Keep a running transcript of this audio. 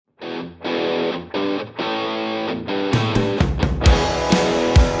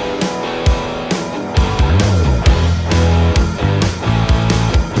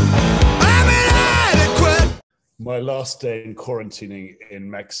my last day in quarantining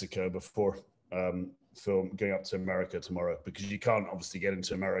in Mexico before going up to America tomorrow, because you can't obviously get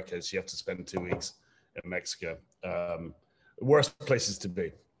into America, so you have to spend 2 weeks in Mexico. Worst places to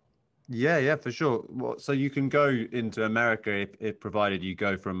be. Yeah, for sure. Well, so you can go into America if provided you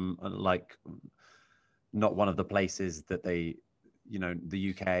go from like not one of the places that they,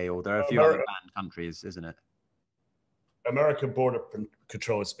 the UK, or there are a few other banned countries, isn't it? American Border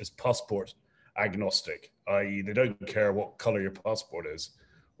Control is passport agnostic, i.e. they don't care what color your passport is.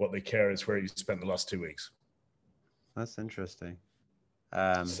 What they care is where you spent the last 2 weeks. That's interesting.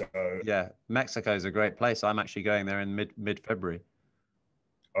 Yeah, Mexico is a great place. I'm actually going there in mid-February.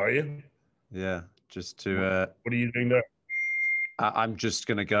 Are you? Yeah, just to. What are you doing there? I'm just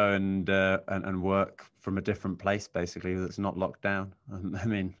going to go and work from a different place, basically, that's not locked down. I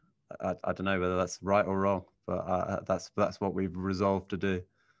mean, I don't know whether that's right or wrong, but that's what we've resolved to do.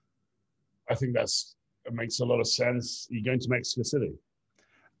 I think it makes a lot of sense. Are you going to Mexico City?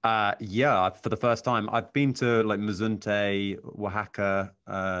 Yeah, for the first time. I've been to like Mazunte, Oaxaca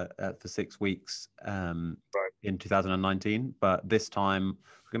for 6 weeks in 2019, but this time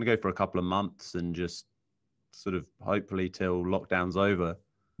we're going to go for a couple of months and just sort of hopefully till lockdown's over.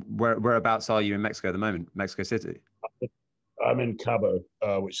 Whereabouts are you in Mexico at the moment? Mexico City? I'm in Cabo,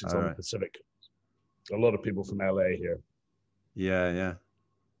 which is on the Pacific. A lot of people from LA here. Yeah.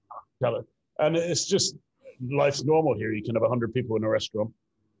 And it's just, life's normal here. You can have 100 people in a restaurant,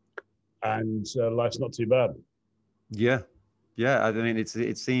 and life's not too bad. Yeah. I mean,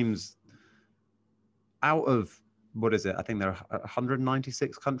 it seems out of, what is it? I think there are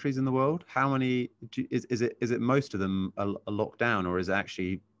 196 countries in the world. How many is it most of them are locked down, or is it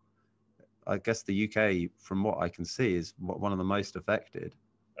actually, I guess the UK, from what I can see, is one of the most affected?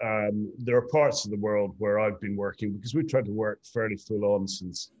 There are parts of the world where I've been working, because we've tried to work fairly full on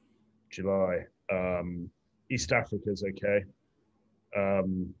since July. East Africa's okay.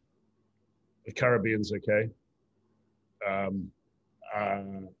 The Caribbean's okay.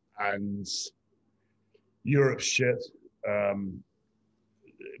 And Europe's shit.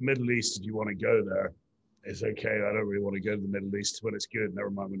 Middle East, if you want to go there, is okay. I don't really want to go to the Middle East when it's good, never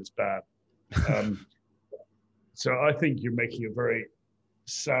mind when it's bad. So I think you're making a very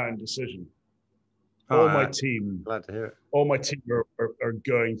sound decision. My team, glad to hear it. All my team are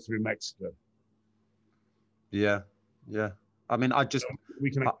going through Mexico. Yeah. I mean, I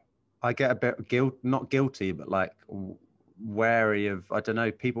get a bit not guilty, but like wary of, I don't know,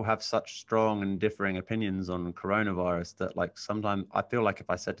 people have such strong and differing opinions on coronavirus that like sometimes I feel like if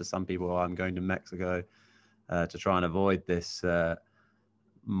I said to some people, I'm going to Mexico to try and avoid this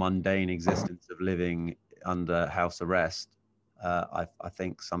mundane existence of living under house arrest, I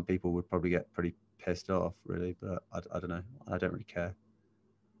think some people would probably get pretty pissed off, really, but I don't know. I don't really care.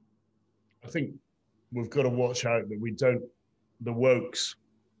 I think we've got to watch out that the wokes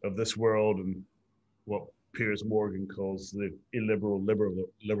of this world, and what Piers Morgan calls the illiberal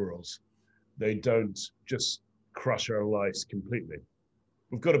liberals, they don't just crush our lives completely.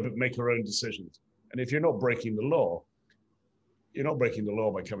 We've got to make our own decisions. And if you're not breaking the law, you're not breaking the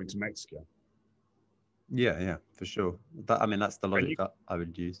law by coming to Mexico. Yeah, for sure. I mean, that's the logic I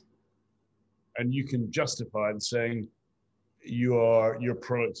would use. And you can justify it saying your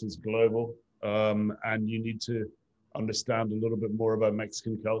product is global, and you need to understand a little bit more about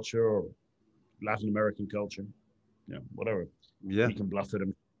Mexican culture or Latin American culture, whatever. Yeah, you can bluff it.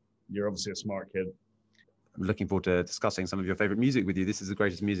 You're obviously a smart kid. I'm looking forward to discussing some of your favorite music with you. This is the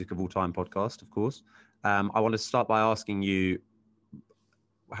Greatest Music of All Time podcast, of course. I want to start by asking you,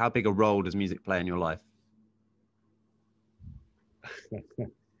 how big a role does music play in your life?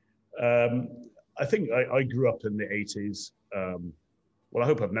 I think I grew up in the 80s. Well, I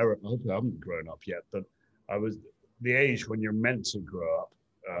hope I haven't grown up yet, but I was the age when you're meant to grow up,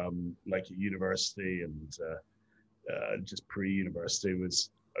 like at university and just pre-university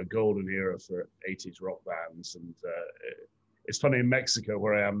was a golden era for 80s rock bands. And it's funny, in Mexico,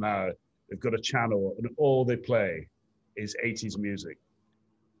 where I am now, they've got a channel and all they play is 80s music.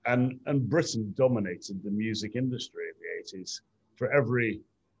 And Britain dominated the music industry in the 80s. For every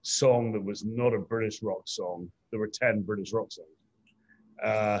song that was not a British rock song, there were 10 British rock songs.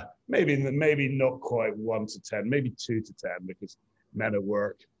 Maybe not quite 1 to 10, maybe 2 to 10, because Men at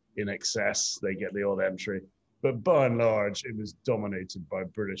Work, In Excess, they get the odd entry. But by and large, it was dominated by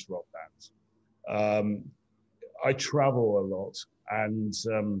British rock bands. I travel a lot, and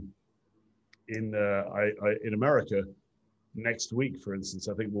in America, next week, for instance,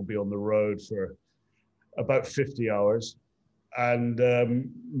 I think we'll be on the road for about 50 hours. And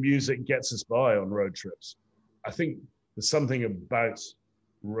music gets us by on road trips. I think there's something about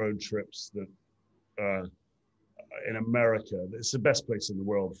road trips that in America, it's the best place in the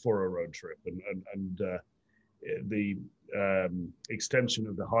world for a road trip, and the extension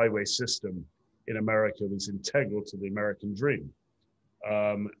of the highway system in America was integral to the American dream.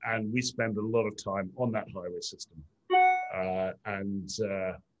 And we spend a lot of time on that highway system. And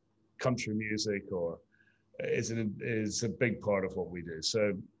country music is a big part of what we do.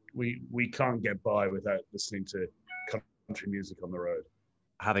 So we can't get by without listening to country music on the road.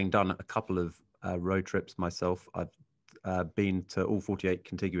 Having done a couple of road trips myself, I've been to all 48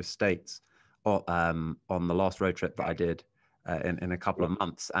 contiguous states on the last road trip that I did in a couple of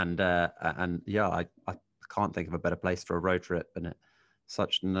months. And yeah, I can't think of a better place for a road trip, and it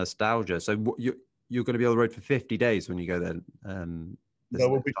such nostalgia. So you're going to be on the road for 50 days when you go there. No,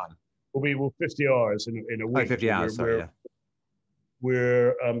 we'll be 50 hours in a week. Oh, 50 hours, sorry, yeah.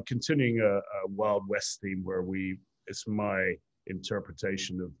 We're continuing a Wild West theme where it's my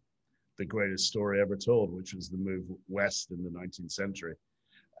interpretation of the greatest story ever told, which was the move west in the 19th century.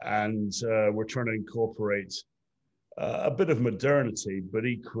 And we're trying to incorporate a bit of modernity, but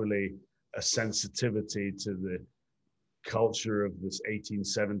equally a sensitivity to the culture of this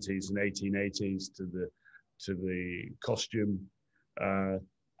 1870s and 1880s, to the costume.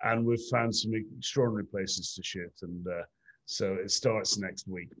 And we've found some extraordinary places to shoot. And so it starts next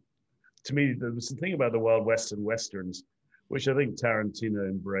week. To me, there was the thing about the Wild West and Westerns, which I think Tarantino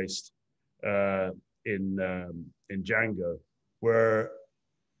embraced in Django, where,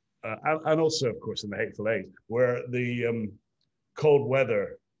 and also, of course, in The Hateful Eight, where the cold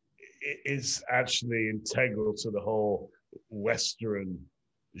weather is actually integral to the whole Western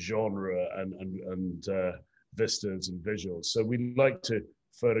genre and vistas and visuals. So we like to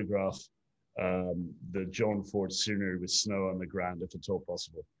photograph the John Ford scenery with snow on the ground, if at all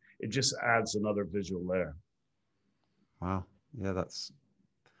possible. It just adds another visual layer. Wow. Yeah,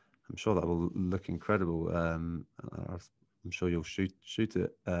 I'm sure that will look incredible. I'm sure you'll shoot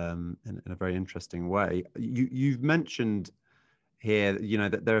it in a very interesting way. You've mentioned here,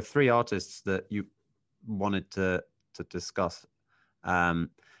 that there are three artists that you wanted to discuss,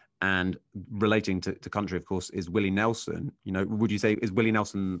 and relating to country, of course, is Willie Nelson. Would you say, is Willie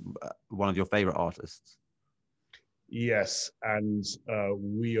Nelson one of your favorite artists? Yes, and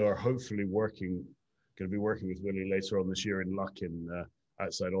we are hopefully going to be working with Willie later on this year in Luck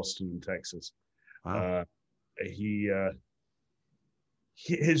outside Austin in Texas. Wow.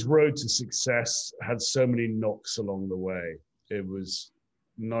 His road to success had so many knocks along the way. It was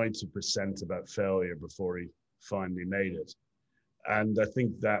 90% about failure before he finally made it. And I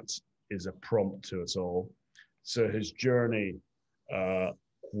think that is a prompt to us all. So his journey,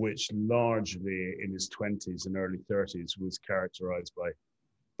 which largely in his 20s and early 30s was characterized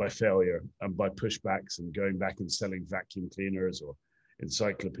by failure and by pushbacks and going back and selling vacuum cleaners or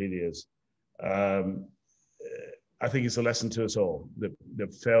encyclopedias. I think it's a lesson to us all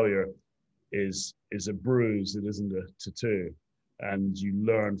that failure is a bruise, it isn't a tattoo, and you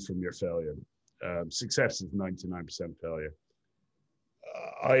learn from your failure. Success is 99% failure.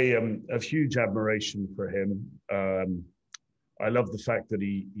 I have huge admiration for him. I love the fact that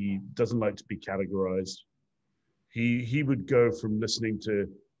he doesn't like to be categorized. He would go from listening to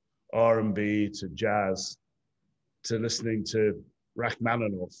R&B to jazz to listening to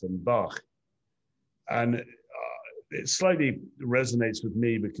Rachmaninoff and Bach. And it slightly resonates with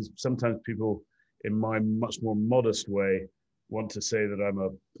me because sometimes people in my much more modest way want to say that I'm a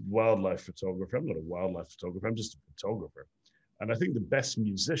wildlife photographer. I'm not a wildlife photographer, I'm just a photographer. And I think the best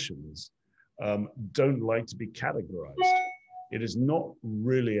musicians don't like to be categorized. It is not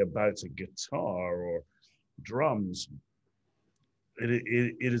really about a guitar or drums.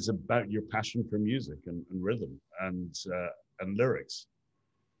 It is about your passion for music and rhythm and lyrics.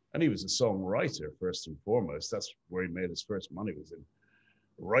 And he was a songwriter first and foremost. That's where he made his first money, was in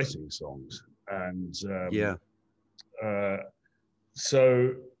writing songs. And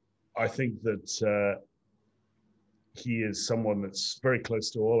so I think that he is someone that's very close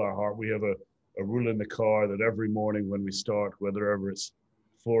to all our heart. We have a rule in the car that every morning when we start, whether ever it's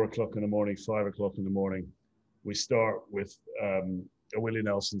 4 o'clock in the morning, 5 o'clock in the morning, we start with a Willie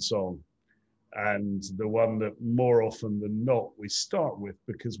Nelson song. And the one that more often than not we start with,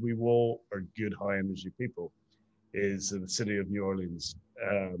 because we all are good high energy people, is the city of New Orleans.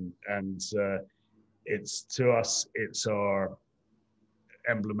 It's, to us, it's our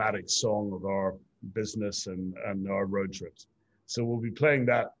emblematic song of our business and our road trips. So we'll be playing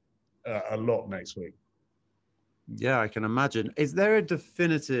that a lot next week. Yeah, I can imagine. Is there a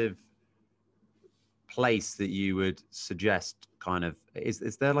definitive place that you would suggest? Kind of,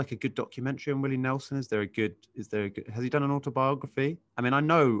 is there like a good documentary on Willie Nelson? Has he done an autobiography? I mean,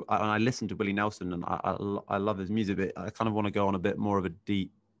 I listen to Willie Nelson and I love his music, but I kind of want to go on a bit more of a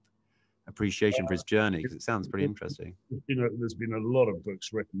deep appreciation for his journey, because it sounds pretty interesting. You know, there's been a lot of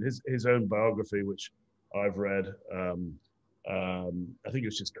books written. His own biography, which I've read, I think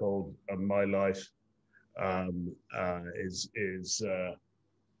it's just called My Life, is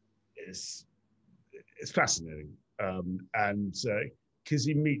fascinating, and because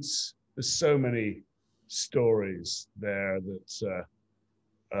there's so many stories there that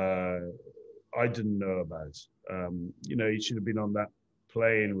I didn't know about. You know, he should have been on that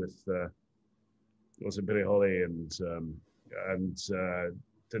plane with was it Billie Holiday, and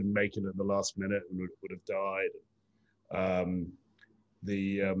didn't make it at the last minute and would have died.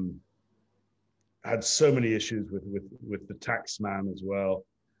 Had so many issues with the tax man as well.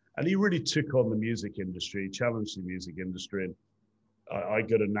 And he really took on the music industry, challenged the music industry. And I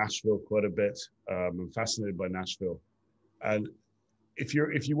go to Nashville quite a bit. I'm fascinated by Nashville. And if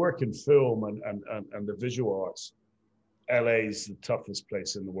you work in film and the visual arts, LA is the toughest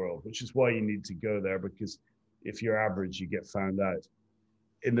place in the world, which is why you need to go there, because if you're average, you get found out.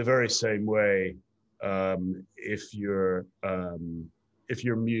 In the very same way, if you're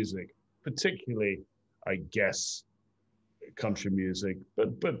music, particularly, I guess, country music,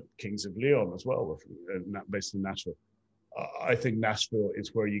 but Kings of Leon as well, based in Nashville. I think Nashville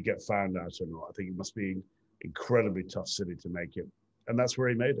is where you get found out or not. I think it must be an incredibly tough city to make it, and that's where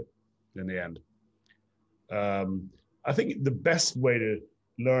he made it in the end. I think the best way to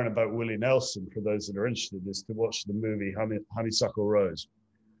learn about Willie Nelson, for those that are interested, is to watch the movie Honeysuckle Rose,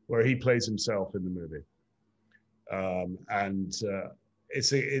 where he plays himself in the movie, and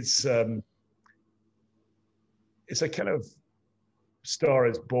it's a kind of Star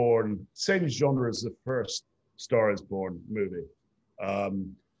is Born, same genre as the first Star is Born movie,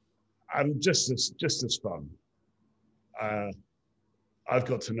 and just as fun. I've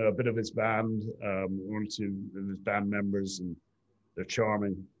got to know a bit of his band, one or two of his band members, and they're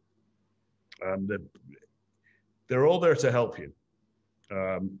charming. They're all there to help you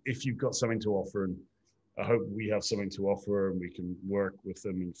if you've got something to offer, and I hope we have something to offer, and we can work with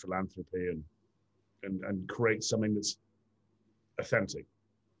them in philanthropy and create something that's authentic.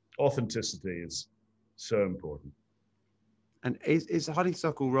 Authenticity is so important. And is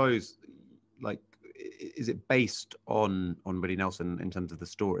Honeysuckle Rose, like, is it based on Willie Nelson in terms of the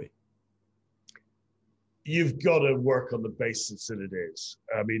story? You've got to work on the basis that it is.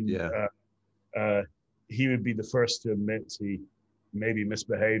 I mean, yeah. He would be the first to admit he maybe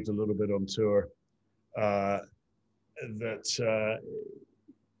misbehaved a little bit on tour. And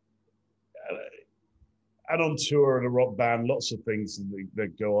on tour in a rock band, lots of things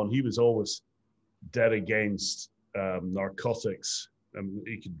that go on. He was always dead against narcotics.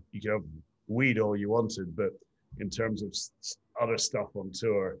 You could have weed all you wanted, but in terms of other stuff on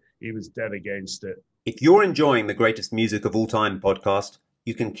tour, he was dead against it. If you're enjoying the Greatest Music of All Time podcast,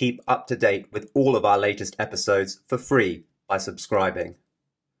 you can keep up to date with all of our latest episodes for free by subscribing.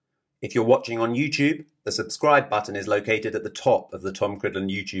 If you're watching on YouTube, the subscribe button is located at the top of the Tom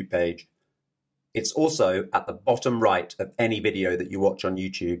Cridland YouTube page. It's also at the bottom right of any video that you watch on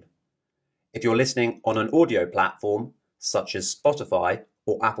YouTube. If you're listening on an audio platform, such as Spotify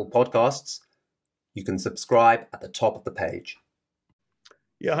or Apple Podcasts, you can subscribe at the top of the page.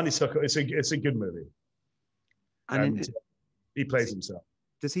 Yeah, Honeysuckle, it's a good movie. And he plays himself.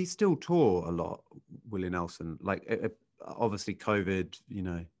 Does he still tour a lot, Willie Nelson? Like, obviously COVID,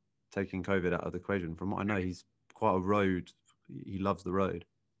 taking COVID out of the equation. From what I know, he's quite a road. He loves the road.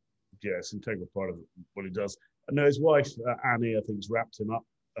 Yeah, it's an integral part of what he does. I know his wife, Annie, I think, has wrapped him up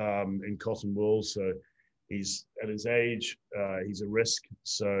in cotton wool. So he's, at his age, he's a risk.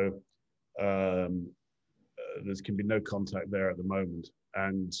 So there can be no contact there at the moment.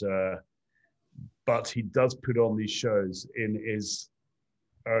 And but he does put on these shows in his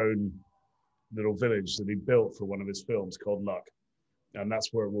own little village that he built for one of his films called Luck. And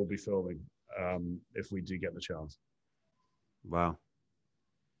that's where we'll be filming if we do get the chance. Wow.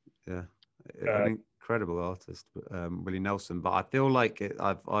 Yeah, an incredible artist, Willie Nelson. But I feel like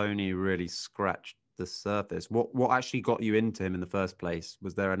I've only really scratched the surface. What actually got you into him in the first place?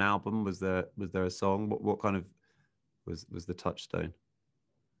 Was there an album? Was there a song? What kind of was the touchstone?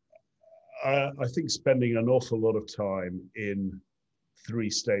 I think spending an awful lot of time in 3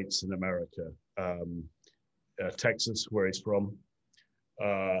 states in America, Texas, where he's from.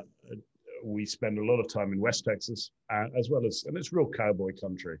 We spend a lot of time in West Texas, as well as, and it's real cowboy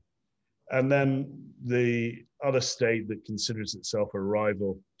country. And then the other state that considers itself a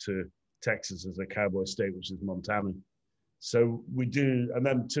rival to Texas as a cowboy state, which is Montana. So we do, and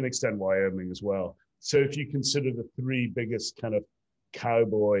then to an extent Wyoming as well. So if you consider the three biggest kind of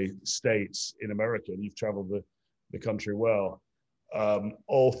cowboy states in America, and you've traveled the country well,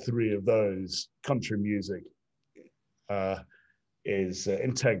 all three of those, country music is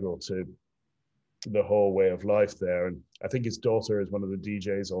integral to the whole way of life there. And I think his daughter is one of the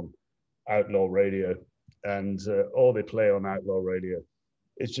DJs on Outlaw Radio, and all they play on Outlaw Radio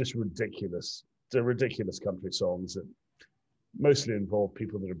is just ridiculous. They're ridiculous country songs that mostly involve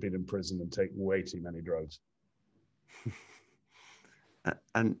people that have been in prison and taken way too many drugs.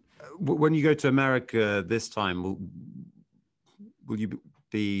 And when you go to America this time, will you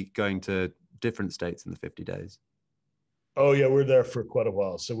be going to different states in the 50 days? Oh yeah, we're there for quite a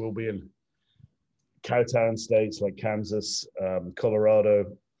while. So we'll be in cowtown states like Kansas, Colorado,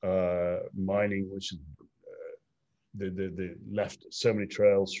 mining, which is the left so many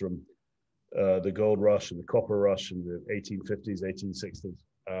trails from the gold rush and the copper rush in the 1850s, 1860s.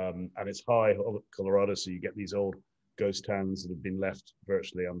 And it's high Colorado, so you get these old ghost towns that have been left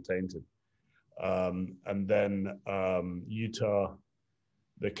virtually untainted. And then Utah,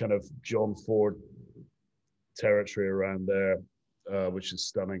 the kind of John Ford territory around there, which is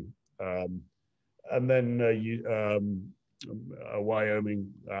stunning. And then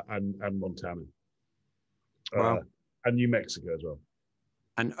Wyoming and Montana. Wow. And New Mexico as well.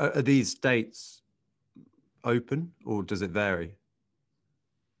 And are these states open, or does it vary?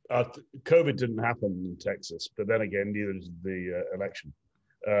 COVID didn't happen in Texas, but then again, neither did the election.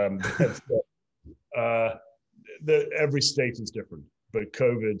 Every state is different, but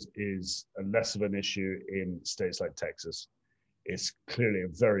COVID is less of an issue in states like Texas. It's clearly a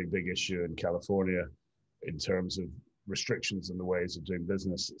very big issue in California in terms of restrictions and the ways of doing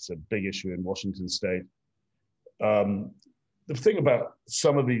business. It's a big issue in Washington State. The thing about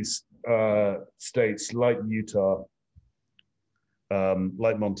some of these states like Utah,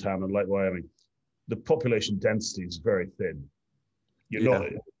 like Montana, like Wyoming, the population density is very thin.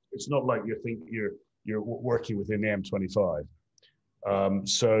 It's not like you're working within the M25.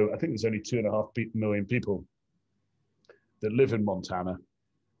 So I think there's only 2.5 million people that live in Montana,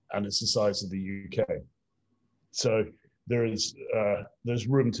 and it's the size of the UK. So there's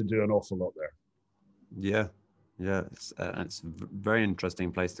room to do an awful lot there. Yeah, it's a very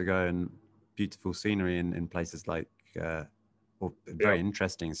interesting place to go, and beautiful scenery in places like, or very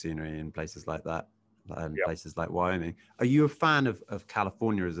interesting scenery in places like that, and places like Wyoming. Are you a fan of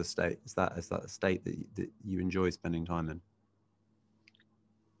California as a state? Is that a state that you enjoy spending time in?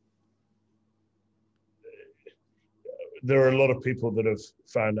 There are a lot of people that have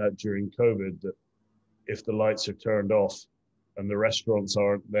found out during COVID that if the lights are turned off and the restaurants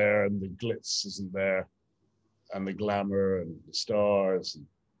aren't there and the glitz isn't there and the glamour and the stars,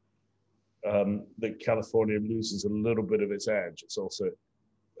 that California loses a little bit of its edge. It's also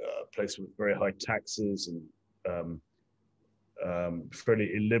a place with very high taxes and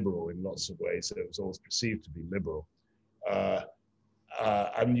fairly illiberal in lots of ways. So it was always perceived to be liberal.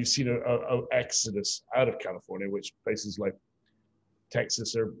 And you've seen an exodus out of California, which places like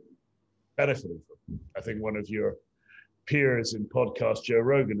Texas are benefiting from. I think one of your peers in podcast, Joe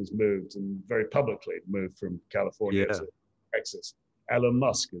Rogan, has moved, and very publicly moved from California to Texas. Elon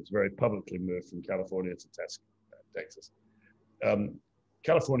Musk has very publicly moved from California to Texas.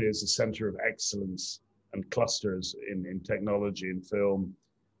 California is a center of excellence and clusters in technology, in film,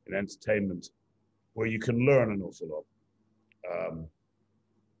 in entertainment, where you can learn an awful lot.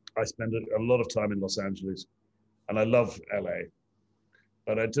 I spend a lot of time in Los Angeles, and I love LA,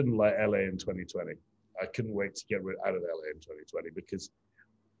 but I didn't like LA in 2020. I couldn't wait to get out of LA in 2020 because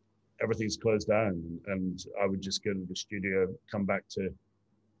everything's closed down, and I would just go to the studio, come back to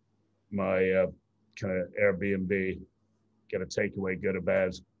my kind of Airbnb, get a takeaway, go to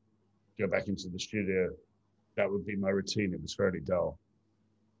bed, go back into the studio. That would be my routine. It was fairly dull.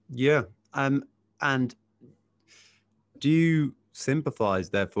 Yeah. And do you sympathize,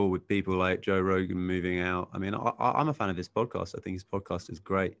 therefore, with people like Joe Rogan moving out? I mean, I'm a fan of his podcast. I think his podcast is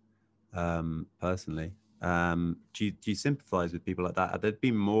great, personally. Do you sympathize with people like that?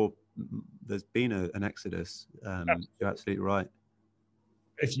 There's been an exodus. You're absolutely right.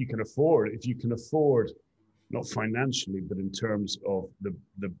 If you can afford, not financially, but in terms of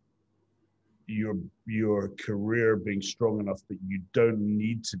your career being strong enough that you don't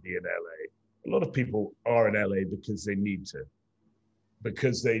need to be in LA. A lot of people are in LA because they need to,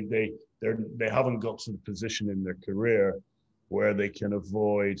 because they haven't got to the position in their career where they can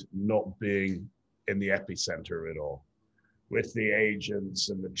avoid not being in the epicenter of it all, with the agents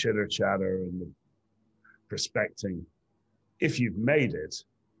and the chitter chatter and the prospecting. If you've made it,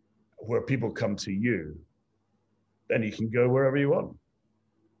 where people come to you, then you can go wherever you want.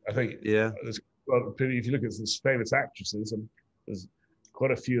 I think well, if you look at the famous actresses, and there's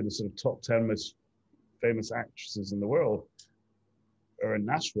quite a few of the sort of top 10 most famous actresses in the world are in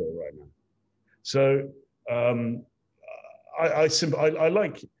Nashville right now. So I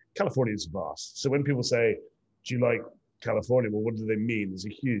like California is vast. So when people say, "Do you like California?" Well, what do they mean? There's a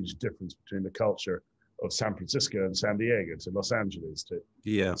huge difference between the culture of San Francisco and San Diego to Los Angeles to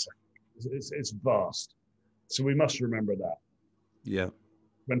it's vast. So we must remember that. Yeah.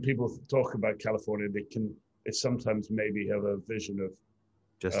 When people talk about California, they sometimes maybe have a vision of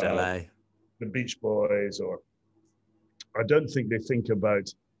just LA, the Beach Boys, or I don't think they think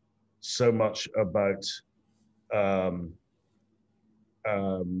about so much about Palo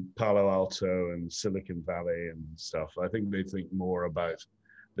Alto and Silicon Valley and stuff. I think they think more about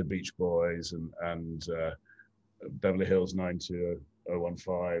the Beach Boys and Beverly Hills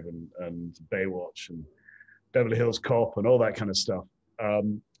 9021015 and Baywatch and Beverly Hills Cop and all that kind of stuff.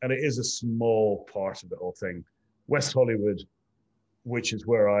 And it is a small part of the whole thing. West Hollywood, which is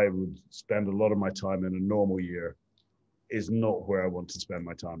where I would spend a lot of my time in a normal year, is not where I want to spend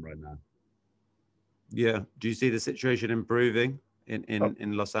my time right now. Yeah. Do you see the situation improving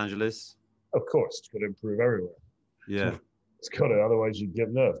in Los Angeles? Of course, it's going to improve everywhere. Yeah. So it's got to, otherwise you'd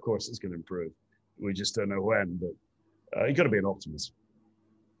get, no, of course it's going to improve. We just don't know when, but you got to be an optimist.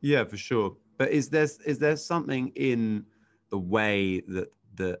 Yeah, for sure. But is there something in the way that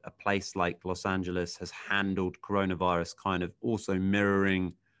a place like Los Angeles has handled coronavirus kind of also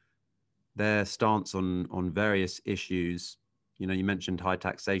mirroring their stance on various issues? You know, you mentioned high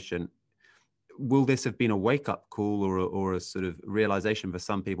taxation. Will this have been a wake-up call or a sort of realization for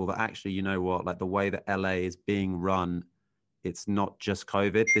some people that actually, you know what, like the way that LA is being run, it's not just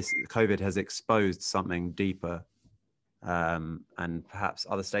COVID. This COVID has exposed something deeper, and perhaps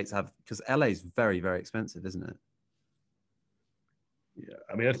other states have, because LA is very, very expensive, isn't it? Yeah,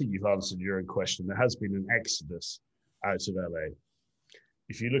 I mean, I think you've answered your own question. There has been an exodus out of LA.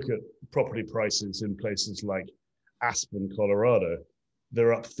 If you look at property prices in places like Aspen, Colorado,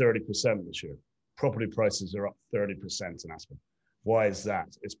 they're up 30% this year. Property prices are up 30% in Aspen. Why is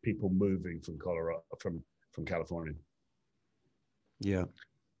that? It's people moving from Colorado, from California. Yeah.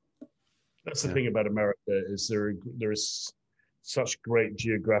 That's the thing about America, is there is such great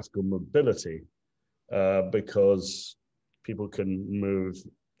geographical mobility because people can move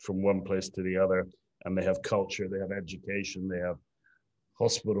from one place to the other, and they have culture, they have education, they have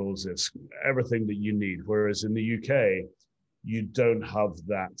hospitals, it's everything that you need. Whereas in the UK, you don't have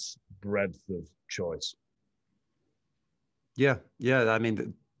that breadth of choice. Yeah. I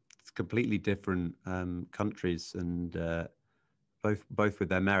mean, it's completely different countries, and both with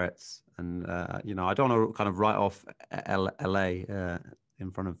their merits. And you know, I don't want to kind of write off LA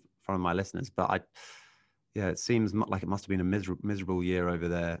in front of my listeners, but it seems like it must have been a miserable year over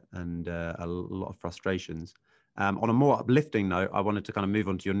there, and a lot of frustrations. On a more uplifting note, I wanted to kind of move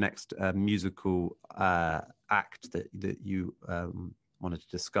on to your next musical act that you wanted to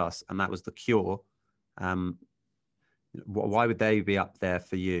discuss, and that was The Cure. Why would they be up there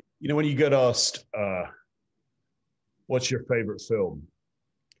for you? You know, when you get asked, what's your favorite film?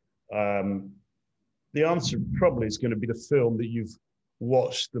 The answer probably is going to be the film that you've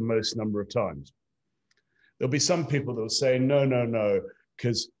watched the most number of times. There'll be some people that will say, no,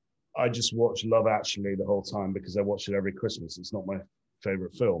 because I just watch Love Actually the whole time because I watch it every Christmas. It's not my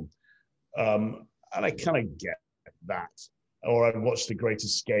favorite film. And I kind of get that. Or I watch The Great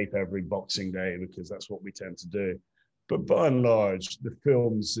Escape every Boxing Day because that's what we tend to do. But by and large, the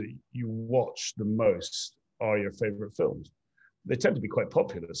films that you watch the most are your favorite films. They tend to be quite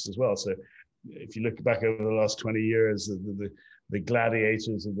populist as well. So if you look back over the last 20 years, the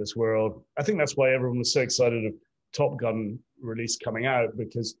gladiators of this world, I think that's why everyone was so excited of Top Gun release coming out,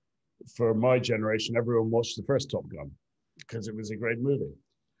 because for my generation, everyone watched the first Top Gun because it was a great movie.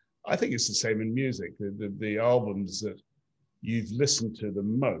 I think it's the same in music. The albums that you've listened to the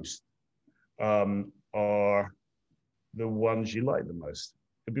most are the ones you like the most.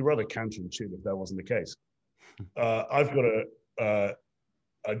 It'd be rather counterintuitive if that wasn't the case. I've got a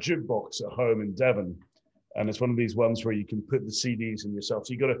jukebox at home in Devon, and it's one of these ones where you can put the CDs in yourself.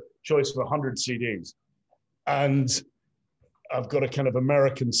 So you've got a choice of 100 CDs. And I've got a kind of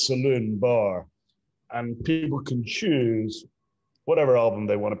American saloon bar, and people can choose whatever album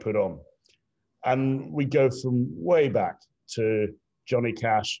they want to put on. And we go from way back to Johnny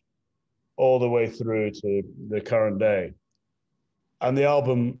Cash all the way through to the current day. And the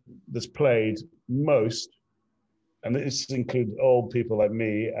album that's played most, and this includes old people like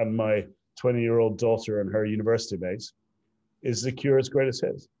me and my 20-year-old daughter and her university mates, is The Cure's greatest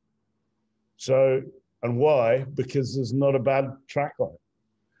hits. So, and why? Because there's not a bad track on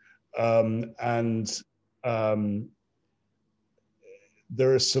it.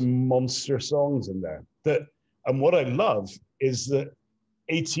 There are some monster songs in there and what I love is that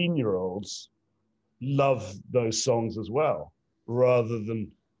 18-year-olds love those songs as well, rather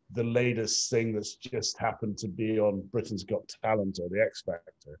than the latest thing that's just happened to be on Britain's Got Talent or The X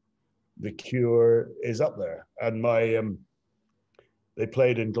Factor. The Cure is up there, and they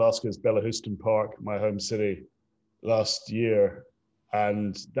played in Glasgow's Bellahouston Park, my home city, last year,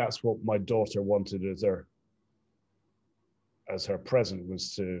 and that's what my daughter wanted as her present,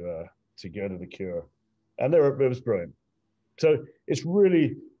 was to go to The Cure, and it was brilliant. So it's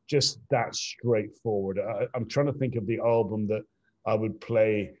really just that straightforward. I'm trying to think of the album that I would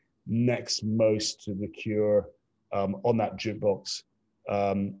play next most to The Cure on that jukebox,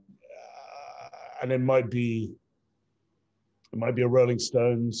 and it might be a Rolling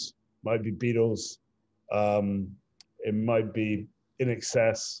Stones, might be Beatles, it might be In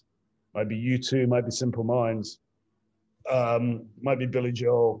Excess, might be U2, might be Simple Minds, might be Billy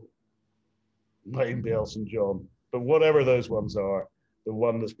Joel, might even be Elton John. But whatever those ones are, the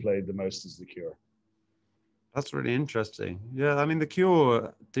one that's played the most is The Cure. That's really interesting. Yeah, I mean, The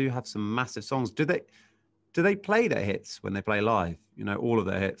Cure do have some massive songs. Do they play their hits when they play live? You know, all of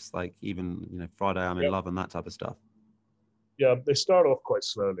their hits, like even, you know, Friday I'm in Love and that type of stuff. Yeah, they start off quite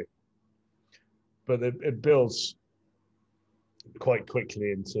slowly, but it builds quite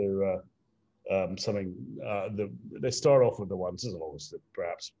quickly into something. They start off with the ones, as always, that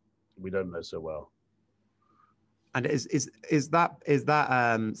perhaps we don't know so well. And is that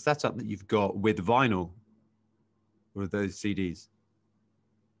setup that you've got with vinyl, or those CDs?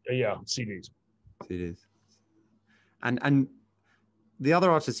 Yeah, CDs. And the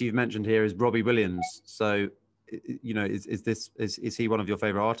other artist you've mentioned here is Robbie Williams. So, you know, is he one of your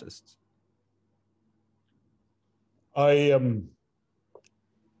favorite artists? I've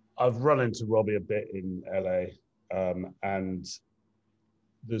run into Robbie a bit in LA, and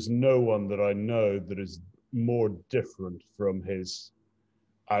there's no one that I know that is more different from his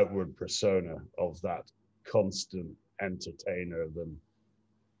outward persona of that constant entertainer than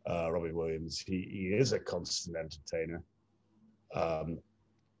Robbie Williams. He is a constant entertainer,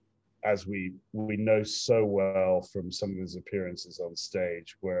 as we know so well from some of his appearances on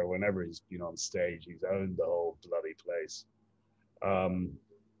stage, where whenever he's been on stage, he's owned the whole bloody place.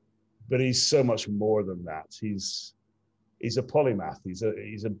 But he's so much more than that. He's a polymath. He's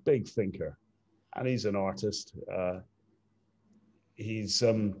a big thinker, and he's an artist.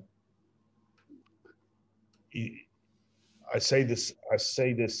 I say this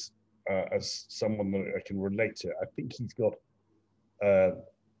as someone that I can relate to. I think he's got an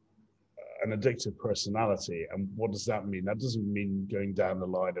addictive personality. And what does that mean? That doesn't mean going down the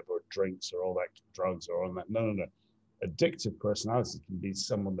line of or drinks or all that, drugs or all that. No. Addictive personality can be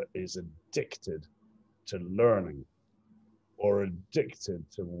someone that is addicted to learning or addicted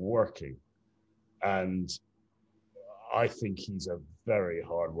to working. And I think he's a very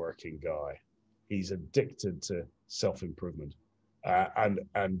hardworking guy. He's addicted to self-improvement. And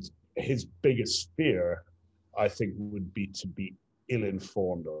his biggest fear, I think, would be to be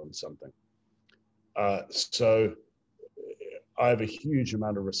ill-informed on something. So I have a huge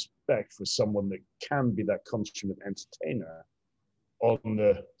amount of respect for someone that can be that consummate entertainer on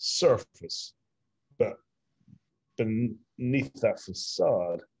the surface, but beneath that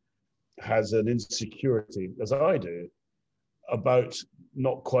facade has an insecurity, as I do, about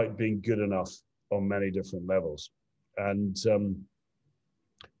not quite being good enough on many different levels. And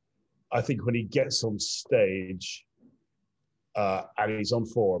I think when he gets on stage and he's on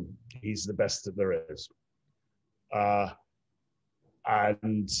form, he's the best that there is.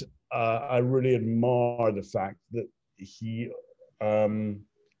 And I really admire the fact that he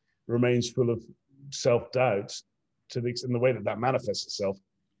remains full of self-doubt, to the extent, the way that manifests itself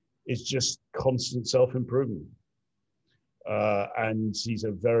is just constant self-improvement. And he's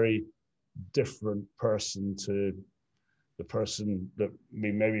a very different person to the person that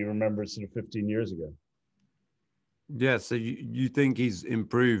we maybe remember sort of 15 years ago. Yeah, so you think he's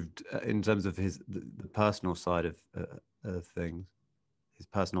improved in terms of the personal side of things, his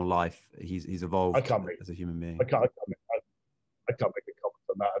personal life. He's evolved as a human being. I can't make a comment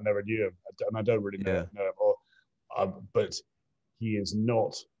on that. I never knew him, and I don't really know him. But he is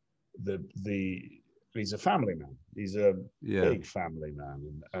not he's a family man. He's a big family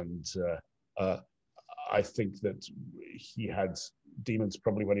man, and I think that he had demons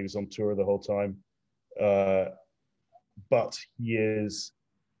probably when he was on tour the whole time. But he is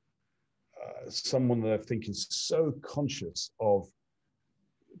someone that I think is so conscious of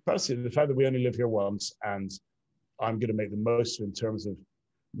personally, the fact that we only live here once, and I'm going to make the most of it in terms of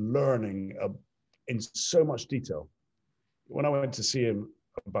learning in so much detail. When I went to see him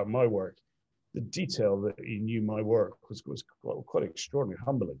about my work, the detail that he knew my work was quite extraordinary,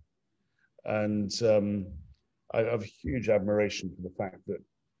 humbling. And I have huge admiration for the fact that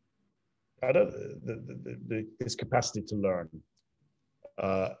I don't his capacity to learn.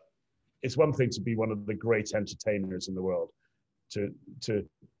 It's one thing to be one of the great entertainers in the world, to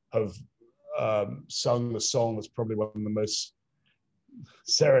have sung the song that's probably one of the most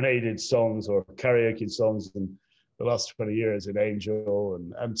serenaded songs or karaoke songs in the last 20 years in Angel,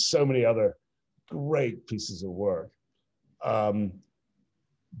 and so many other great pieces of work.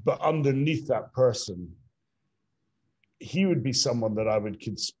 But underneath that person, he would be someone that I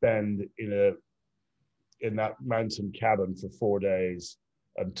could spend in that mountain cabin for 4 days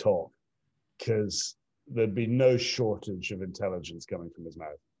and talk, because there'd be no shortage of intelligence coming from his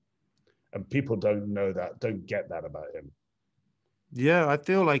mouth. And people don't know that, don't get that about him. Yeah, I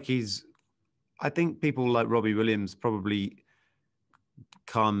feel like I think people like Robbie Williams probably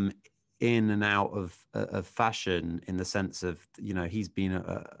come in and out of fashion, in the sense of, you know, he's been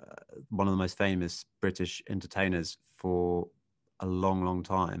one of the most famous British entertainers for a long, long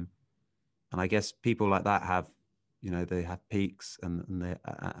time. And I guess people like that have, you know, they have peaks and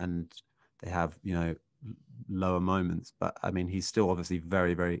they have, you know, lower moments. But I mean, he's still obviously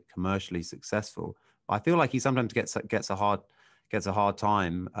very, very commercially successful. I feel like he sometimes gets a hard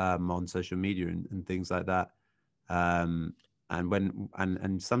time on social media and things like that. And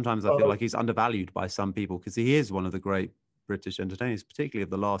sometimes I feel like he's undervalued by some people, because he is one of the great British entertainers, particularly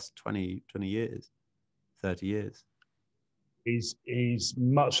of the last 20 years, 30 years. He's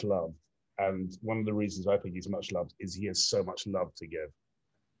much loved. And one of the reasons I think he's much loved is he has so much love to give.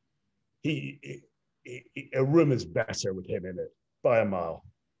 A room is better with him in it by a mile.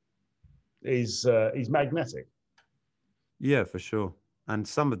 He's magnetic. Yeah, for sure. And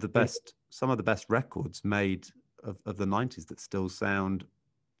some of the best records made of the 90s that still sound,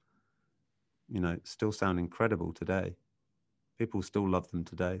 you know, incredible today. People still love them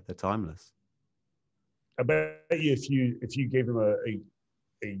today. They're timeless. I bet you if you gave them an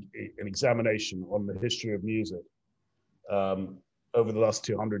examination on the history of music over the last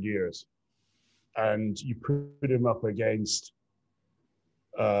 200 years, and you put him up against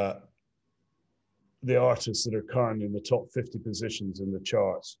the artists that are currently in the top 50 positions in the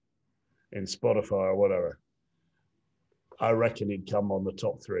charts in Spotify or whatever, I reckon he'd come on the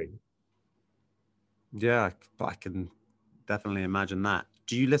top 3. Yeah, I can definitely imagine that.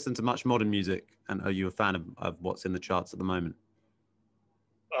 Do you listen to much modern music, and are you a fan of what's in the charts at the moment?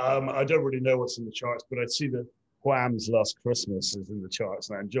 I don't really know what's in the charts, but I see that Wham's Last Christmas is in the charts,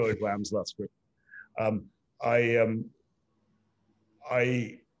 and I enjoyed Wham's Last Christmas.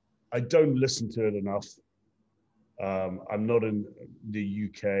 I don't listen to it enough. I'm not in the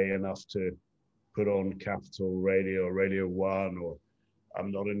UK enough to put on Capital Radio or Radio 1, or I'm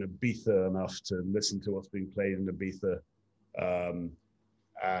not in Ibiza enough to listen to what's being played in Ibiza.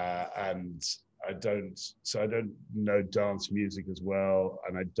 And I don't know dance music as well,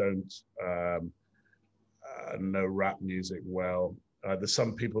 and I don't know rap music well. There's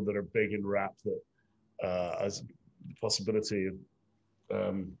some people that are big in rap that as the possibility of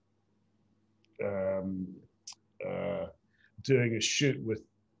doing a shoot with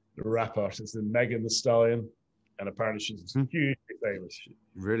the rap artist and Megan Thee Stallion, and apparently she's hugely famous.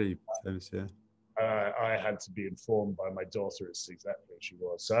 Really famous, yeah. I had to be informed by my daughter as to exactly what she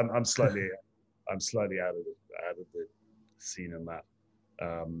was. So I'm slightly out of the scene in that.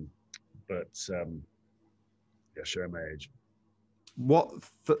 Yeah, showing my age.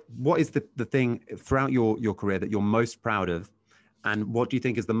 What is the thing throughout your career that you're most proud of, and what do you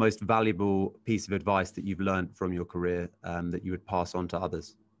think is the most valuable piece of advice that you've learned from your career that you would pass on to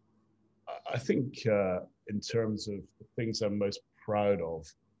others? I think in terms of the things I'm most proud of,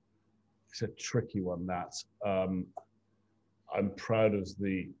 it's a tricky one. That I'm proud of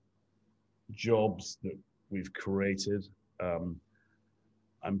the jobs that we've created.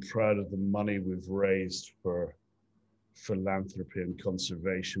 I'm proud of the money we've raised for philanthropy and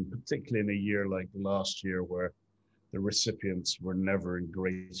conservation, particularly in a year like last year where the recipients were never in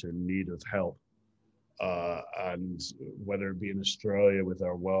greater need of help. And whether it be in Australia with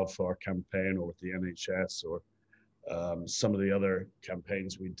our wildfire campaign or with the NHS or some of the other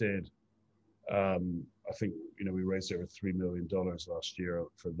campaigns we did, I think, you know, we raised over $3 million last year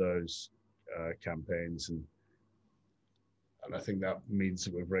for those campaigns. And I think that means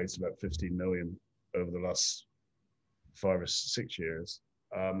that we've raised about 15 million over the last 5 or 6 years.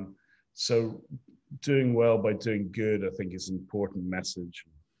 So doing well by doing good, I think, is an important message.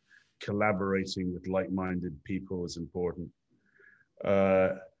 collaborating with like-minded people is important.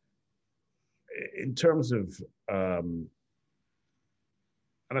 In terms of, and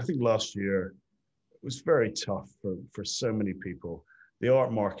I think last year it was very tough for so many people. The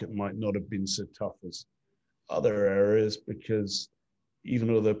art market might not have been so tough as other areas, because even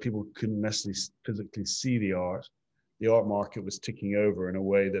though people couldn't necessarily physically see the art market was ticking over in a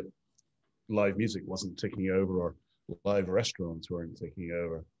way that live music wasn't ticking over, or live restaurants weren't ticking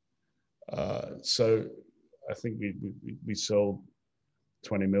over. So I think we sold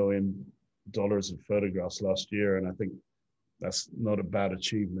 $20 million of photographs last year, and I think that's not a bad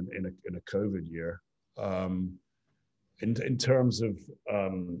achievement in a COVID year. In terms of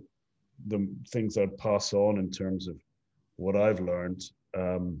the things I'd pass on in terms of what I've learned,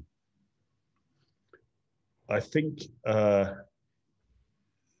 I think I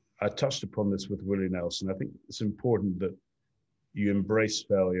touched upon this with Willie Nelson. I think it's important that you embrace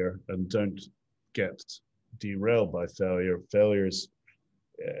failure and don't get derailed by failure. Failure is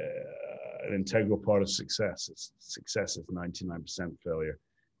an integral part of success. Success is 99% failure.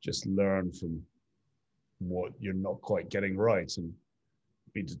 Just learn from what you're not quite getting right and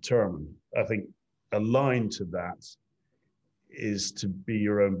be determined. I think a line to that is to be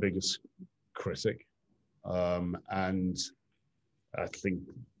your own biggest critic. And I think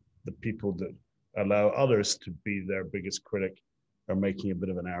the people that allow others to be their biggest critic are making a bit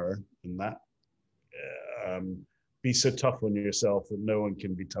of an error in that. Be so tough on yourself that no one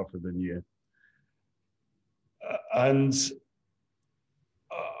can be tougher than you. And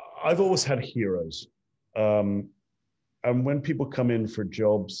I've always had heroes. And when people come in for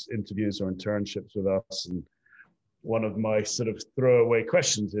jobs, interviews, or internships with us, and one of my sort of throwaway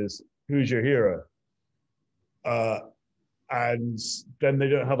questions is, who's your hero? And then they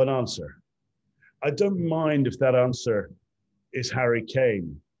don't have an answer. I don't mind if that answer is Harry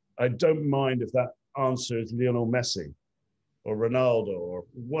Kane. I don't mind if that answer is Lionel Messi or Ronaldo or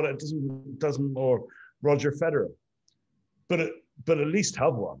what it doesn't or Roger Federer. But at least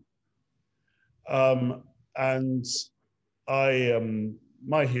have one. And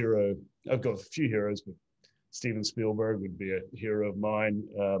my hero, I've got a few heroes, but Steven Spielberg would be a hero of mine.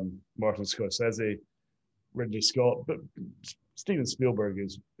 Martin Scorsese, Ridley Scott, but Steven Spielberg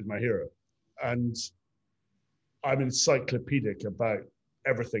is my hero. And I'm encyclopedic about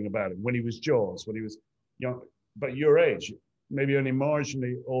everything about him. When he was Jaws, when he was young, but your age, maybe only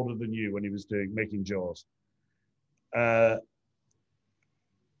marginally older than you when he was making Jaws. And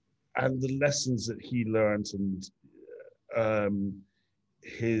the lessons that he learned, and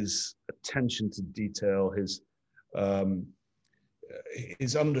his attention to detail,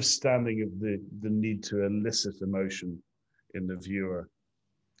 his understanding of the need to elicit emotion in the viewer.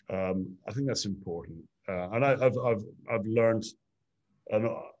 I think that's important, and I've learned an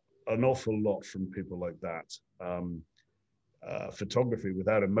awful lot from people like that. Photography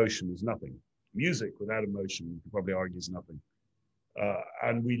without emotion is nothing. Music without emotion, you could probably argue, is nothing.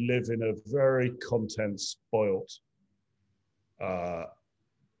 And we live in a very content-spoilt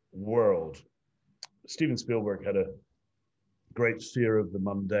world. Steven Spielberg had a great fear of the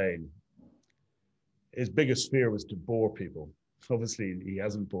mundane. His biggest fear was to bore people. Obviously, he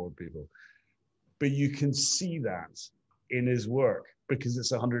hasn't bored people. But you can see that in his work because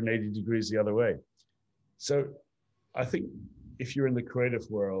it's 180 degrees the other way. So I think if you're in the creative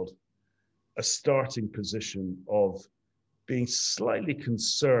world, a starting position of being slightly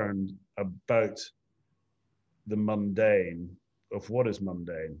concerned about the mundane, of what is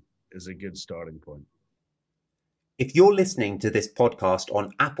mundane, is a good starting point. If you're listening to this podcast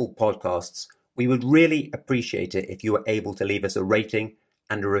on Apple Podcasts, we would really appreciate it if you were able to leave us a rating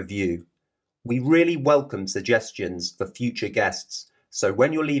and a review. We really welcome suggestions for future guests, so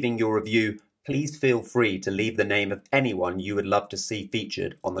when you're leaving your review, please feel free to leave the name of anyone you would love to see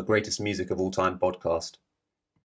featured on the Greatest Music of All Time podcast.